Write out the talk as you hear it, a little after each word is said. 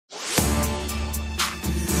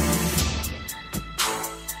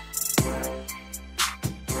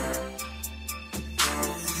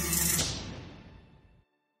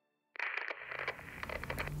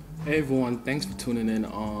Hey everyone, thanks for tuning in.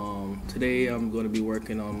 Today I'm going to be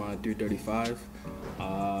working on my 335.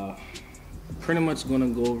 Pretty much going to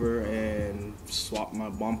go over and swap my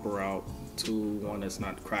bumper out to one that's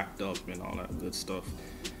not cracked up and all that good stuff.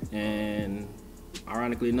 And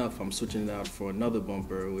ironically enough, I'm switching it out for another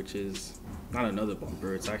bumper, which is not another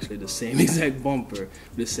bumper. It's actually the same exact bumper,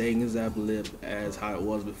 the same exact lip as how it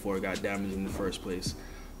was before it got damaged in the first place.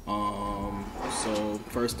 So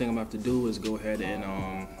first thing I'm gonna have to do is go ahead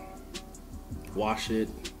and wash it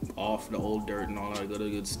off the old dirt and all that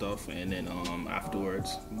good stuff, and then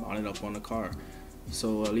afterwards mount it up on the car.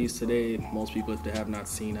 So at least today, most people, if they have not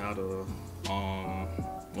seen how to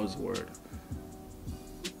what's the word,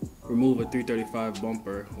 remove a 335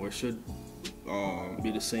 bumper, which should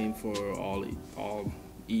be the same for all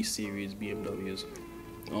E series BMWs,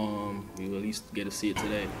 you will at least get to see it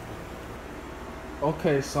today.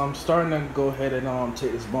 Okay, so I'm starting to go ahead and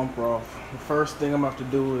take this bumper off. The first thing I'm gonna have to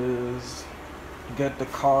do is get the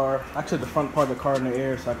car, actually the front part of the car in the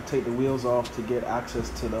air, so I can take the wheels off to get access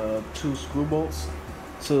to the two screw bolts.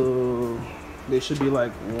 So they should be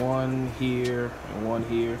like one here and one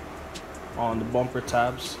here on the bumper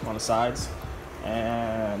tabs on the sides,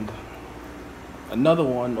 and another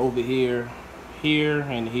one over here, here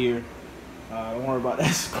and here. Don't worry about that,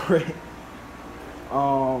 it's great.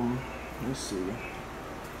 Let's see.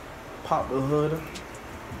 Pop the hood.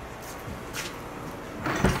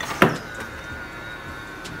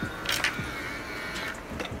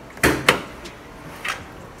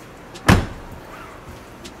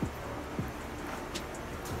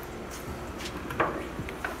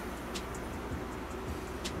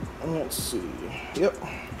 Let's see. Yep.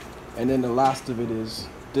 And then the last of it is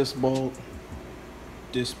this bolt,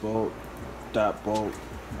 that bolt,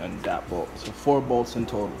 and that bolt. So 4 bolts in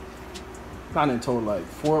total. Not in total, like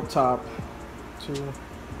 4 up top, 2.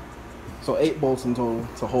 So 8 bolts in total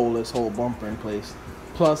to hold this whole bumper in place.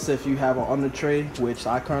 Plus, if you have an under tray, which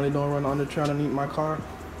I currently don't run under tray underneath my car,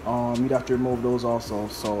 you'd have to remove those also.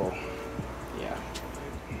 So yeah.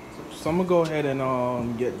 So I'm gonna go ahead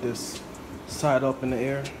and get this side up in the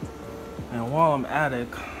air. And while I'm at it,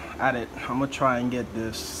 I'm gonna try and get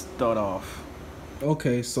this stud off.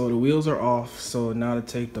 Okay, so the wheels are off. So now to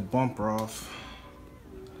take the bumper off.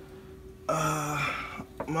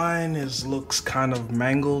 Mine looks kind of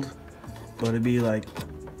mangled, but it'd be like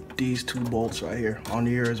these 2 bolts right here on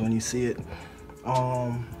yours when you see it.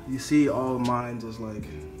 You see all of mine is like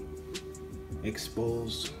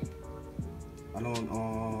exposed. I don't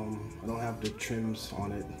have the trims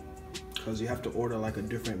on it because you have to order like a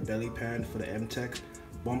different belly pan for the M-Tech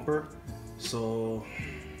bumper. So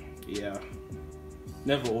yeah,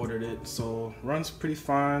 never ordered it. So runs pretty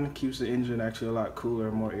fine, keeps the engine actually a lot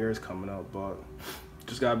cooler, more air is coming up, but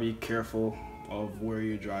just gotta be careful of where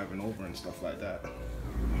you're driving over and stuff like that.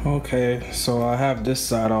 Okay, so I have this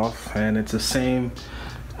side off and it's the same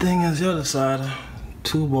thing as the other side.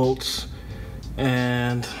 2 bolts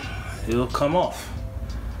and it'll come off.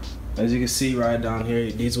 As you can see right down here,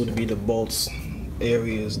 these would be the bolts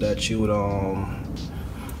areas that you would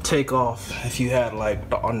take off if you had like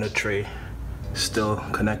the under tray still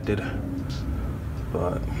connected.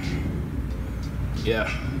 But yeah.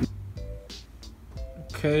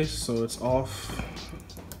 Okay, so it's off.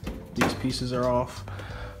 These pieces are off.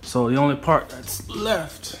 So the only part that's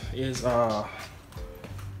left is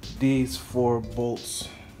these 4 bolts.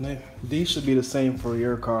 These should be the same for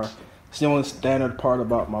your car. It's the only standard part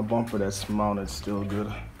about my bumper that's mounted still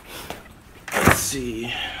good. Let's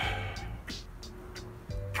see.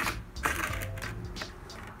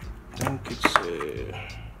 I think it's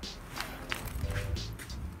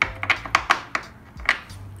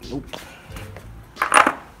nope.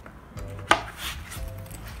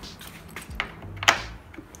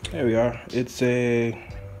 There we are. It's a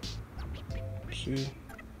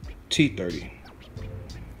T30.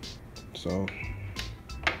 So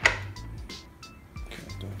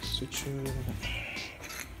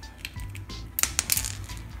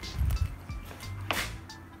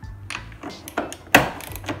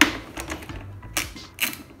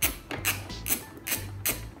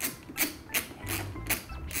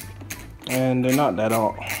and they're not that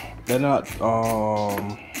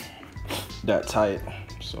tight,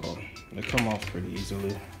 so they come off pretty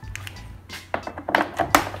easily.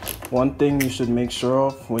 One thing you should make sure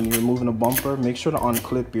of when you're removing a bumper, make sure to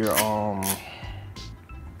unclip your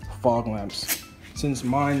fog lamps. Since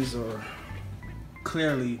mine's are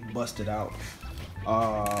clearly busted out,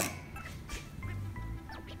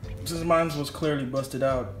 since mine was clearly busted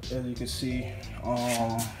out, as you can see,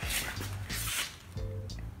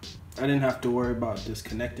 I didn't have to worry about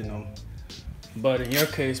disconnecting them But in your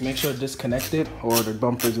case, make sure to disconnect it or the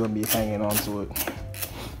bumper is gonna be hanging onto it.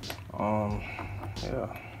 Yeah.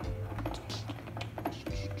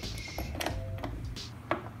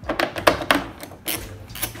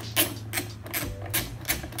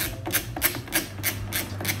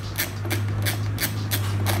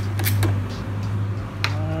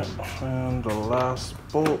 Alright, and the last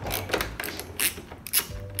bolt.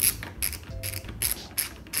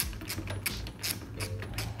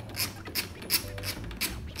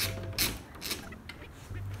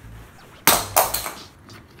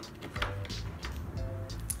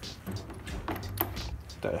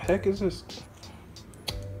 The heck is this?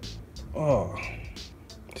 Oh,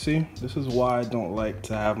 see, this is why I don't like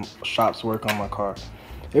to have shops work on my car.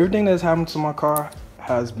 Everything that's happened to my car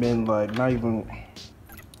has been like not even,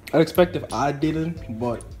 I'd expect if I didn't,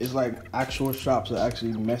 but it's like actual shops that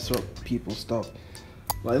actually mess up people's stuff.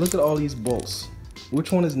 Like, look at all these bolts.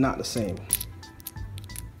 Which one is not the same?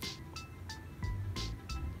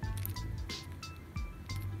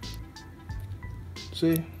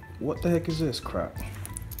 See, what the heck is this crap?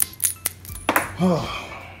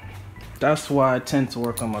 That's why I tend to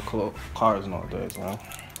work on my cars nowadays, man.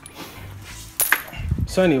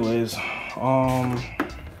 So anyways,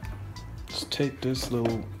 let's take this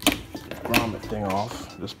little grommet thing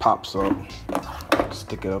off. This pops up.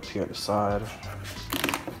 Stick it up here at the side.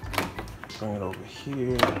 Bring it over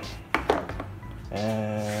here.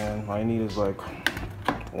 And all I need is like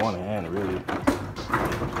one hand, really.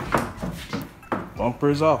 Bumper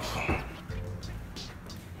is off.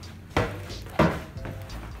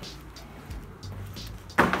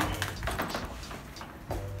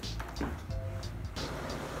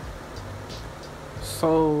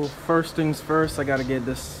 So first things first, I gotta get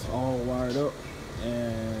this all wired up,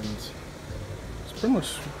 and it's pretty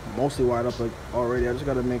much mostly wired up like already. I just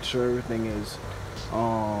gotta make sure everything is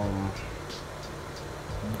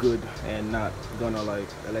good and not gonna like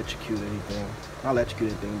electrocute anything. Not electrocute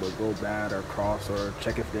anything, but go bad or cross, or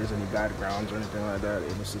check if there's any bad grounds or anything like that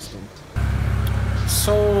in the system.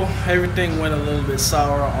 So everything went a little bit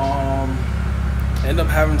sour. End up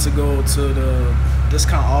having to go to the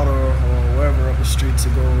Discount Auto or wherever up the street to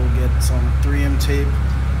go get some 3M tape.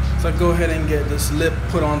 So I go ahead and get this lip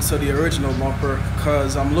put onto the original bumper,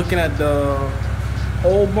 because I'm looking at the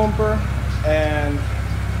old bumper and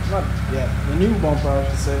the new bumper, I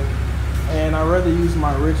should say, and I'd rather use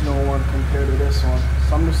my original one compared to this one.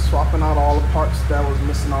 So I'm just swapping out all the parts that was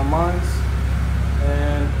missing on mine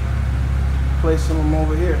and placing them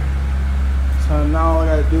over here. So now all I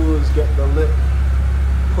gotta do is get the lip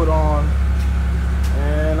put on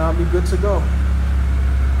and I'll be good to go.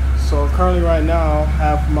 So currently right now I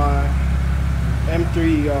have my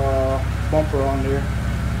M3 bumper on there,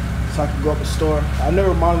 so I can go up the store. I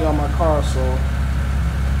never mounted it on my car, so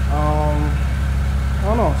I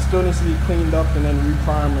don't know, still needs to be cleaned up and then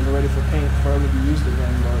re-primed and ready for paint for it to be used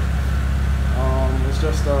again, but it's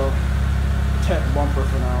just a temp bumper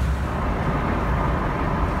for now.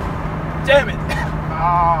 Damn it!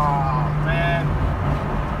 Oh man,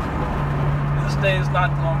 this day is not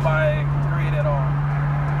going by great at all.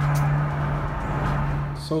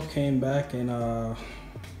 So came back and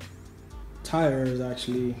tire is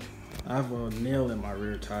actually, I have a nail in my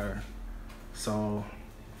rear tire, so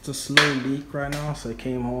it's a slow leak right now. So I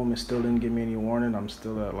came home and still didn't give me any warning. I'm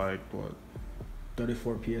still at like what,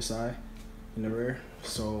 34 psi in the rear.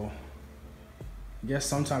 So I guess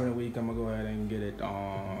sometime in the week I'm gonna go ahead and get it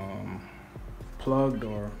plugged,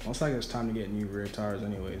 or most likely it's time to get new rear tires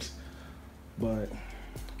anyways. But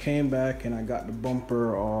came back and I got the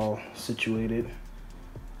bumper all situated.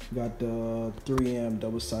 Got the 3M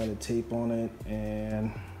double-sided tape on it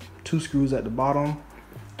and 2 screws at the bottom,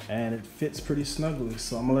 and it fits pretty snugly.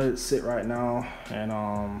 So I'm gonna let it sit right now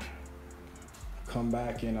and come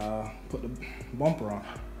back and put the bumper on.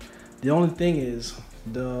 The only thing is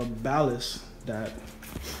the ballast that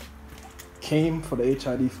came for the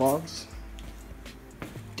HID fogs,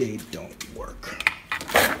 they don't work.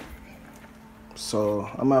 So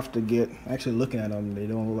I'm gonna have to get, actually looking at them, they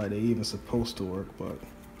don't look like they're even supposed to work, but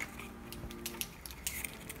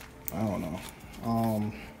I don't know.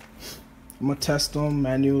 I'm gonna test them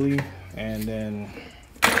manually, and then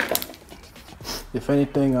if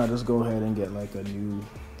anything, I'll just go ahead and get like a new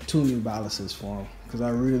 2 new ballasts for them, because I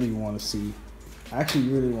really want to see, I actually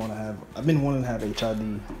really want to have, I've been wanting to have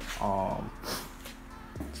HID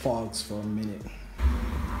fogs for a minute.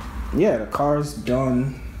 Yeah, the car's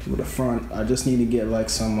done with the front. I just need to get like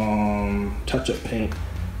some touch-up paint,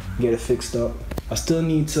 get it fixed up. I still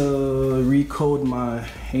need to recode my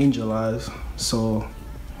angel eyes, so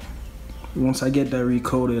once I get that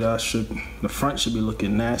recoated, the front should be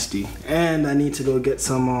looking nasty. And I need to go get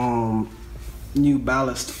some new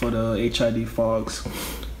ballast for the HID fogs.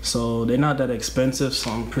 So they're not that expensive, so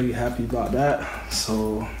I'm pretty happy about that.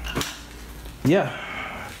 So yeah,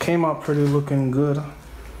 came out pretty looking good.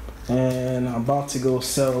 And I'm about to go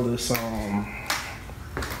sell this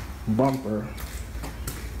bumper,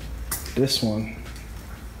 this one.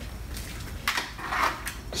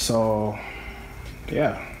 So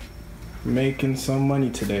yeah, making some money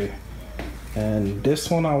today. And this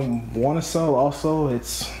one I want to sell also.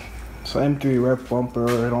 It's M3 rep bumper.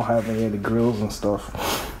 I don't have any of the grills and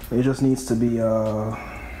stuff. It just needs to be well,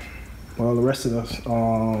 the rest of the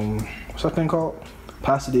what's that thing called?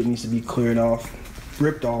 Plastic needs to be cleared off,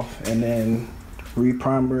 ripped off, and then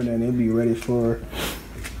re-primered, and it'll be ready for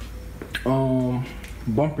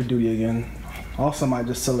bumper duty again. Also, I might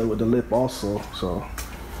just sell it with the lip also. So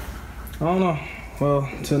I don't know. Well,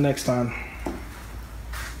 until next time.